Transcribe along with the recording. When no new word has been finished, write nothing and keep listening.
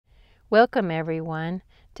Welcome everyone.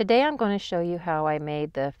 Today I'm going to show you how I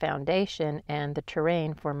made the foundation and the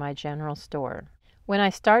terrain for my general store. When I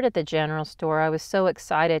started the general store, I was so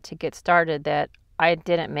excited to get started that I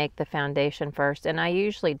didn't make the foundation first, and I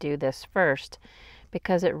usually do this first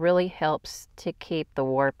because it really helps to keep the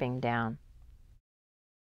warping down.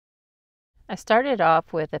 I started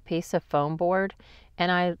off with a piece of foam board,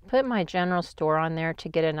 and I put my general store on there to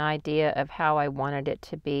get an idea of how I wanted it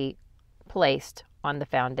to be placed on the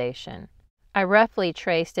foundation. I roughly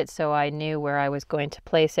traced it so I knew where I was going to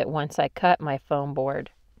place it once I cut my foam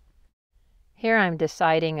board. Here I'm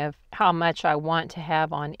deciding of how much I want to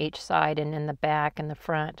have on each side and in the back and the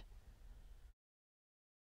front.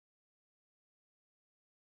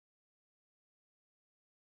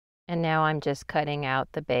 And now I'm just cutting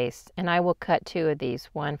out the base, and I will cut two of these,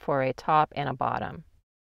 one for a top and a bottom.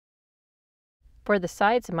 For the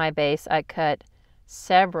sides of my base, I cut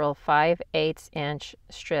several 5/8 inch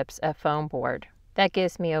strips of foam board. That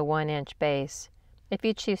gives me a 1-inch base. If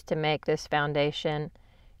you choose to make this foundation,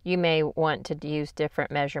 you may want to use different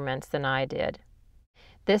measurements than I did.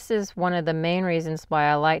 This is one of the main reasons why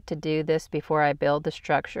I like to do this before I build the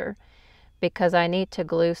structure, because I need to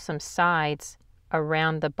glue some sides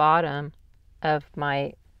around the bottom of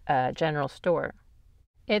my general store.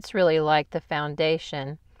 It's really like the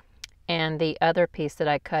foundation, and the other piece that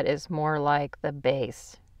I cut is more like the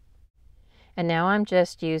base. And now I'm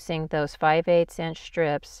just using those 5/8 inch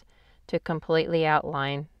strips to completely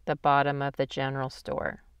outline the bottom of the general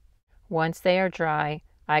store. Once they are dry,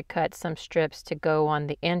 I cut some strips to go on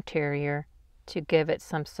the interior to give it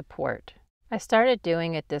some support. I started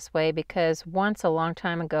doing it this way because once a long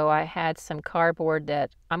time ago I had some cardboard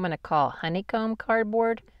that I'm going to call honeycomb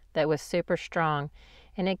cardboard that was super strong,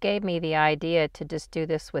 and it gave me the idea to just do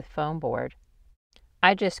this with foam board.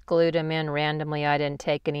 I just glued them in randomly. I didn't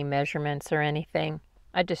take any measurements or anything.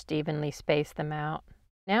 I just evenly spaced them out.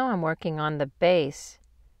 Now I'm working on the base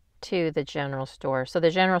to the general store. So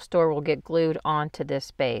the general store will get glued onto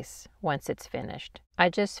this base once it's finished. I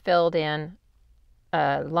just filled in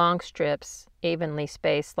long strips, evenly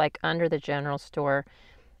spaced, like under the general store.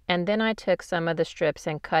 And then I took some of the strips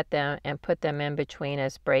and cut them and put them in between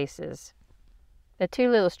as braces. The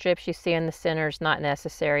two little strips you see in the center is not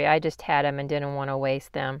necessary. I just had them and didn't want to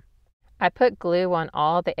waste them. I put glue on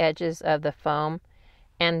all the edges of the foam,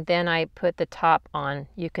 and then I put the top on.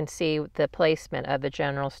 You can see the placement of the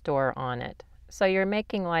general store on it. So you're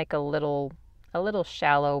making like a little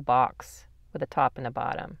shallow box with a top and a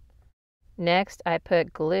bottom. Next, I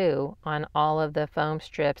put glue on all of the foam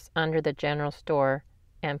strips under the general store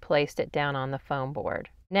and placed it down on the foam board.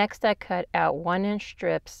 Next, I cut out 1-inch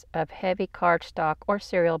strips of heavy cardstock or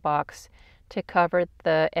cereal box to cover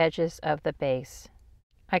the edges of the base.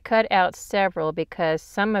 I cut out several because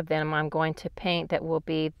some of them I'm going to paint that will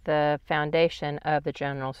be the foundation of the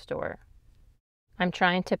general store. I'm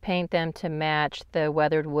trying to paint them to match the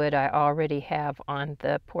weathered wood I already have on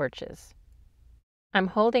the porches. I'm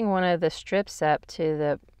holding one of the strips up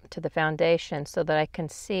to the foundation so that I can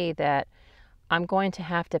see that I'm going to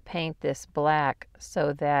have to paint this black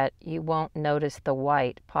so that you won't notice the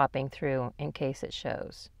white popping through in case it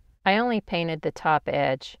shows. I only painted the top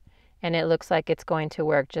edge, and it looks like it's going to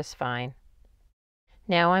work just fine.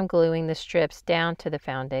 Now I'm gluing the strips down to the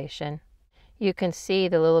foundation. You can see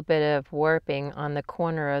the little bit of warping on the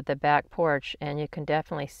corner of the back porch, and you can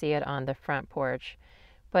definitely see it on the front porch,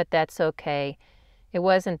 but that's okay. It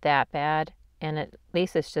wasn't that bad, and at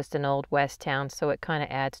least it's just an old west town, so it kind of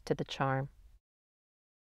adds to the charm.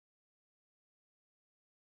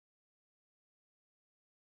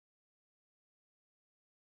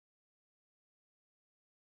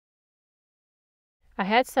 I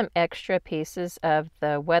had some extra pieces of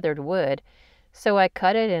the weathered wood, so I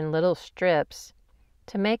cut it in little strips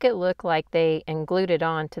to make it look like and glued it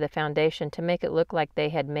on to the foundation to make it look like they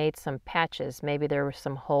had made some patches. Maybe there were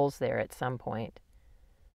some holes there at some point.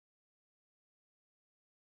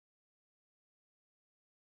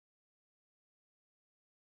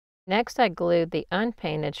 Next, I glued the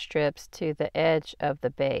unpainted strips to the edge of the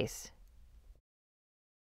base.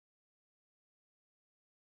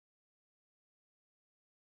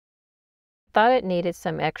 Thought it needed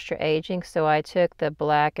some extra aging, so I took the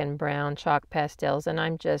black and brown chalk pastels, and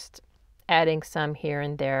I'm just adding some here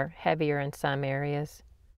and there, heavier in some areas.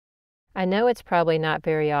 I know it's probably not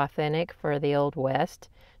very authentic for the Old West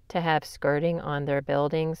to have skirting on their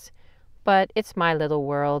buildings, but it's my little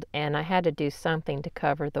world, and I had to do something to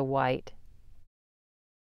cover the white.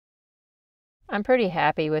 I'm pretty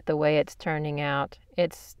happy with the way it's turning out.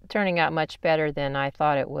 It's turning out much better than I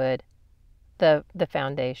thought it would, the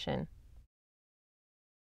foundation.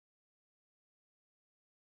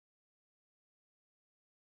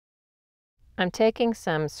 I'm taking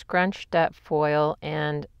some scrunched up foil,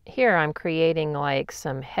 and here I'm creating like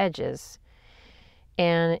some hedges.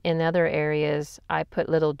 And in other areas, I put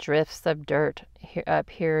little drifts of dirt up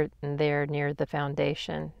here and there near the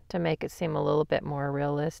foundation to make it seem a little bit more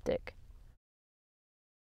realistic.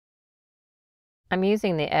 I'm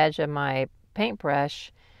using the edge of my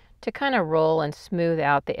paintbrush to kind of roll and smooth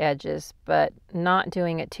out the edges, but not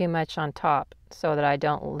doing it too much on top so that I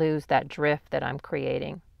don't lose that drift that I'm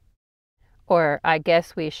creating. Or I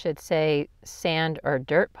guess we should say sand or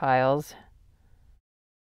dirt piles.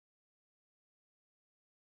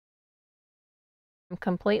 I'm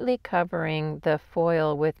completely covering the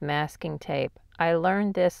foil with masking tape. I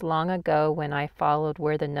learned this long ago when I followed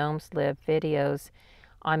Where the Gnomes Live videos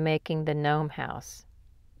on making the gnome house.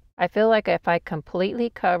 I feel like if I completely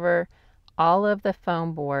cover all of the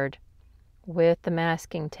foam board with the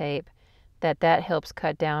masking tape, that helps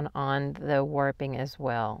cut down on the warping as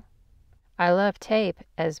well. I love tape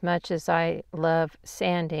as much as I love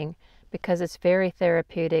sanding because it's very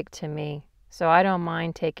therapeutic to me. So I don't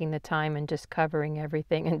mind taking the time and just covering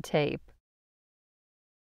everything in tape.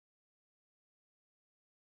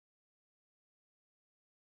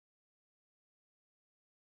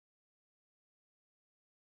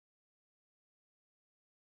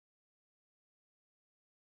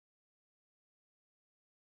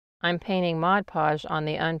 I'm painting Mod Podge on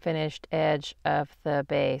the unfinished edge of the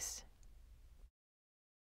base.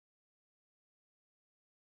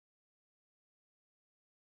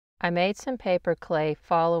 I made some paper clay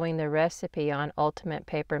following the recipe on Ultimate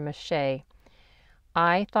Paper Mache.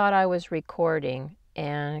 I thought I was recording,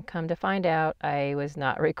 and come to find out I was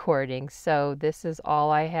not recording, so this is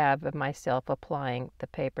all I have of myself applying the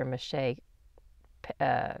paper mache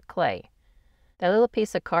clay. That little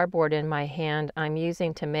piece of cardboard in my hand I'm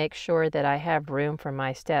using to make sure that I have room for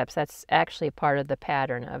my steps. That's actually part of the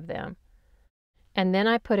pattern of them. And then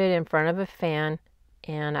I put it in front of a fan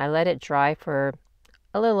and I let it dry for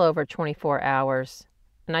a little over 24 hours.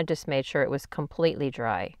 And I just made sure it was completely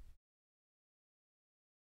dry.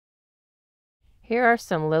 Here are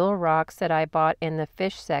some little rocks that I bought in the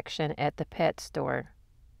fish section at the pet store.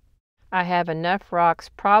 I have enough rocks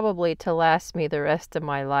probably to last me the rest of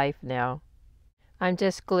my life now. I'm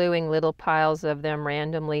just gluing little piles of them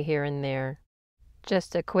randomly here and there.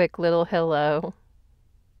 Just a quick little hello.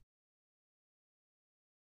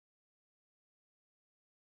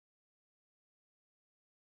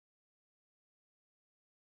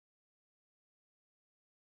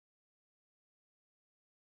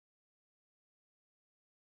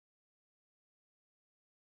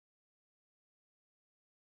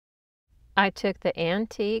 I took the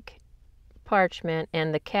antique parchment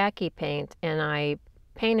and the khaki paint and I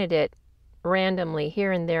painted it randomly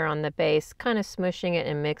here and there on the base, kind of smushing it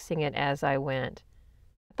and mixing it as I went.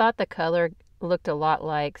 I thought the color looked a lot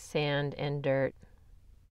like sand and dirt.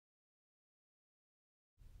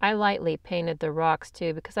 I lightly painted the rocks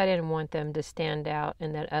too because I didn't want them to stand out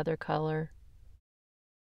in that other color.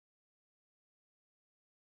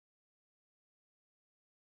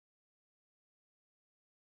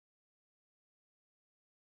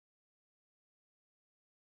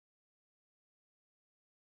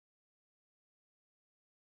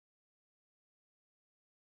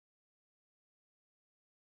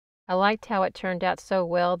 I liked how it turned out so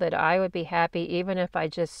well that I would be happy even if I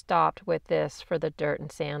just stopped with this for the dirt and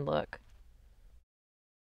sand look.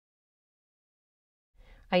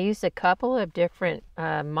 I used a couple of different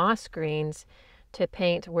moss greens to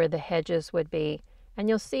paint where the hedges would be. And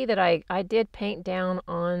you'll see that I did paint down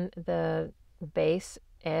on the base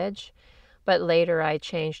edge, but later I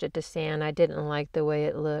changed it to sand. I didn't like the way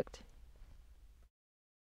it looked.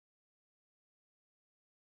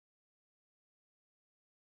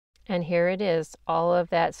 And here it is. All of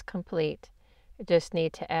that's complete. I just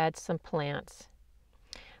need to add some plants.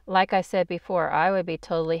 Like I said before, I would be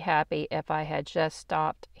totally happy if I had just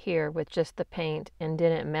stopped here with just the paint and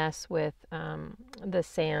didn't mess with the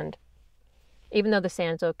sand. Even though the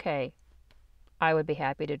sand's okay, I would be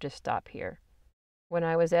happy to just stop here. When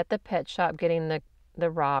I was at the pet shop getting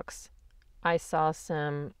the rocks, I saw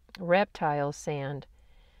some Reptile sand.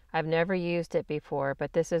 I've never used it before,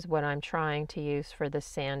 but this is what I'm trying to use for the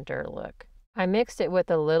sand dirt look. I mixed it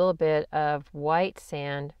with a little bit of white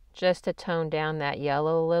sand just to tone down that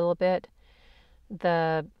yellow a little bit.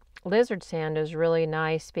 The lizard sand is really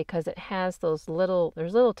nice because it has there's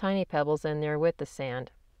little tiny pebbles in there with the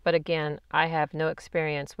sand. But again, I have no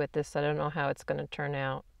experience with this, so I don't know how it's going to turn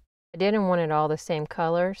out. I didn't want it all the same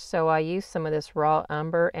color, so I used some of this raw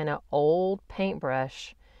umber and an old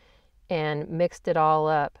paintbrush and mixed it all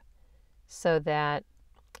up so that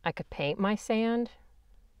I could paint my sand.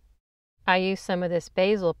 I used some of this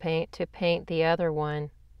basil paint to paint the other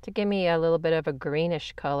one to give me a little bit of a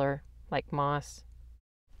greenish color, like moss.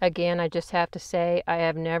 Again, I just have to say I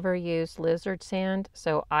have never used lizard sand,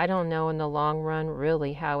 so I don't know in the long run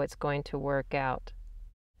really how it's going to work out.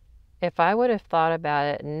 If I would have thought about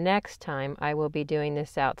it, next time I will be doing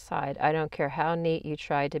this outside. I don't care how neat you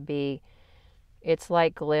try to be. It's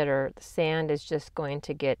like glitter. The sand is just going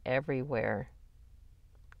to get everywhere,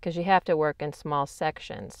 because you have to work in small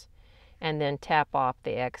sections and then tap off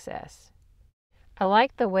the excess. I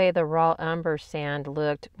like the way the raw umber sand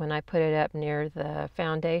looked when I put it up near the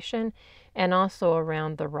foundation and also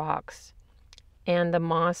around the rocks, and the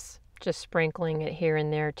moss, just sprinkling it here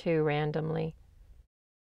and there too randomly.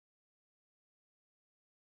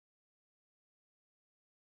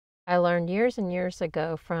 I learned years and years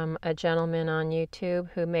ago from a gentleman on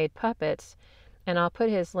YouTube who made puppets, and I'll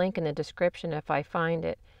put his link in the description if I find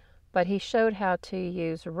it, but he showed how to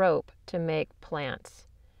use rope to make plants.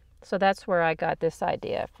 So that's where I got this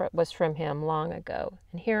idea, was from him long ago.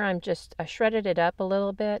 And here I shredded it up a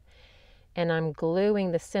little bit, and I'm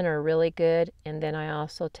gluing the center really good, and then I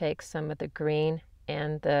also take some of the green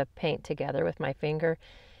and the paint together with my finger,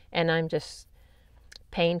 and I'm just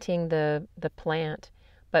painting the plant.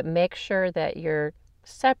 But make sure that you're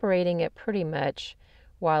separating it pretty much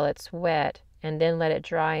while it's wet, and then let it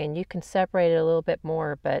dry, and you can separate it a little bit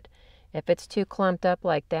more, but if it's too clumped up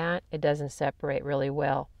like that, it doesn't separate really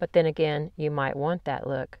well. But then again, you might want that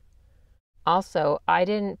look. Also, I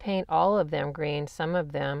didn't paint all of them green. Some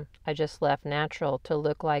of them I just left natural to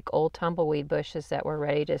look like old tumbleweed bushes that were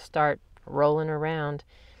ready to start rolling around.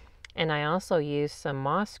 And I also used some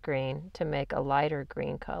moss green to make a lighter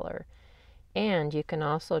green color. And you can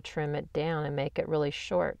also trim it down and make it really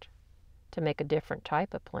short to make a different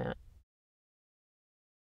type of plant.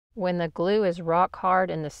 When the glue is rock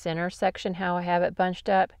hard in the center section, how I have it bunched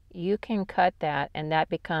up, you can cut that and that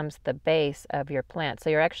becomes the base of your plant. So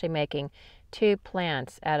you're actually making two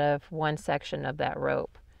plants out of one section of that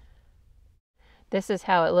rope. This is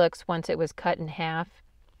how it looks once it was cut in half,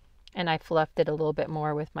 and I fluffed it a little bit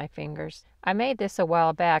more with my fingers. I made this a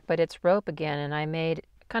while back, but it's rope again, and I made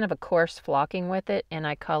kind of a coarse flocking with it, and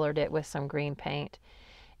I colored it with some green paint.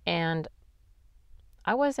 And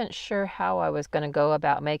I wasn't sure how I was going to go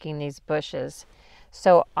about making these bushes,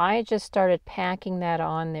 so I just started packing that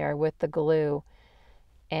on there with the glue.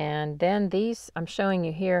 And then these, I'm showing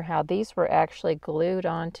you here how these were actually glued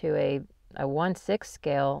onto a 1/6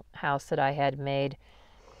 scale house that I had made,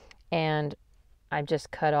 and I just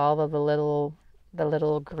cut all of the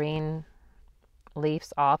little green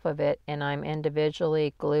leaves off of it, and I'm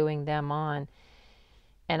individually gluing them on.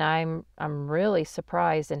 And I'm really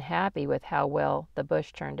surprised and happy with how well the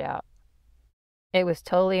bush turned out. It was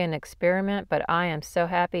totally an experiment, but I am so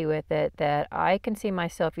happy with it that I can see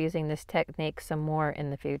myself using this technique some more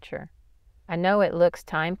in the future. I know it looks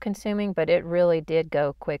time consuming, but it really did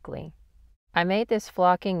go quickly. I made this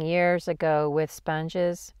flocking years ago with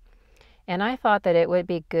sponges, and I thought that it would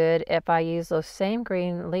be good if I used those same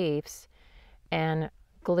green leaves and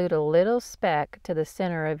glued a little speck to the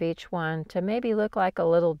center of each one to maybe look like a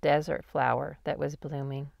little desert flower that was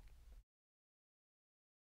blooming.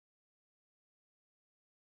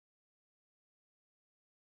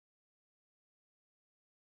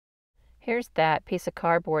 Here's that piece of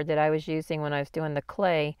cardboard that I was using when I was doing the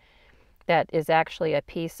clay. That is actually a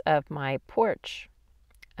piece of my porch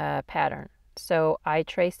pattern. So I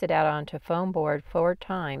traced it out onto foam board 4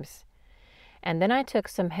 times. And then I took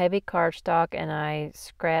some heavy cardstock and I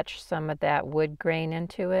scratched some of that wood grain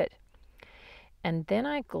into it. And then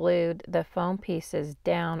I glued the foam pieces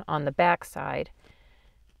down on the back side.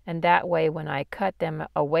 And that way when I cut them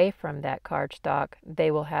away from that cardstock,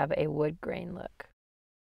 they will have a wood grain look.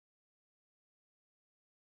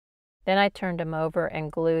 Then I turned them over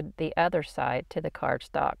and glued the other side to the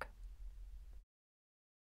cardstock.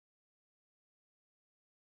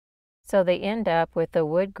 So they end up with the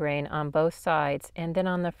wood grain on both sides, and then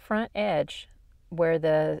on the front edge where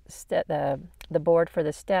the board for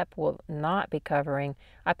the step will not be covering,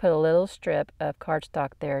 I put a little strip of cardstock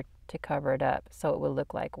there to cover it up so it will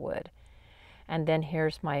look like wood. And then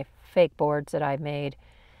here's my fake boards that I made,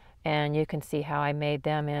 and you can see how I made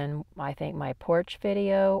them in, I think, my porch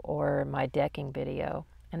video or my decking video.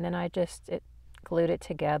 And then I just glued it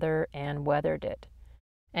together and weathered it.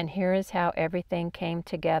 And here is how everything came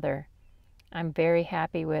together. I'm very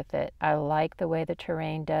happy with it. I like the way the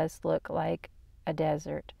terrain does look like a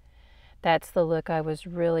desert. That's the look I was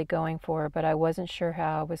really going for, but I wasn't sure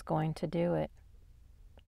how I was going to do it.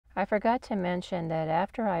 I forgot to mention that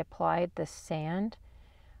after I applied the sand,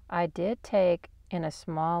 I did take in a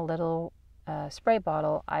small little spray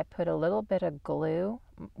bottle, I put a little bit of glue,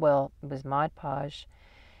 well, it was Mod Podge,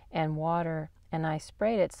 and water, and I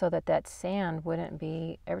sprayed it so that that sand wouldn't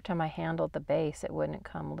be, every time I handled the base, it wouldn't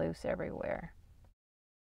come loose everywhere.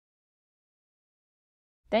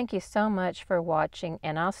 Thank you so much for watching,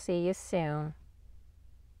 and I'll see you soon.